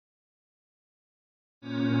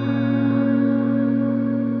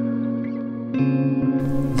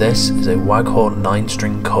This is a Waghorn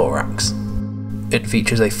 9-string Corax. It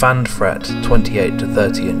features a fanned fret 28 to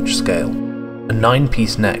 30 inch scale, a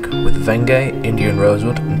 9-piece neck with Venge, Indian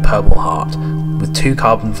rosewood and purple heart, with 2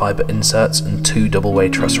 carbon fibre inserts and 2 double-way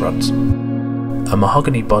truss rods, a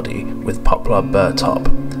mahogany body with poplar burr top,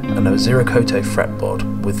 and a Ziricote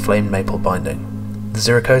fretboard with flame maple binding. The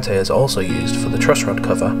Ziricote is also used for the truss rod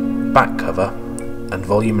cover, back cover, and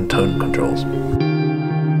volume and tone controls.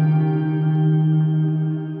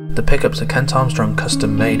 The pickups are Kent Armstrong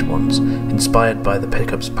custom-made ones, inspired by the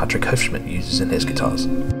pickups Patrick Hufschmidt uses in his guitars.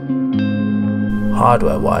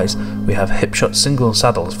 Hardware-wise, we have Hipshot single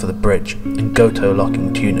saddles for the bridge and Goto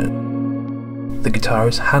locking tuner. The guitar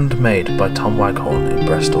is handmade by Tom Waghorn in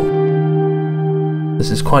Bristol.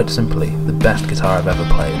 This is quite simply the best guitar I've ever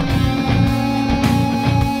played.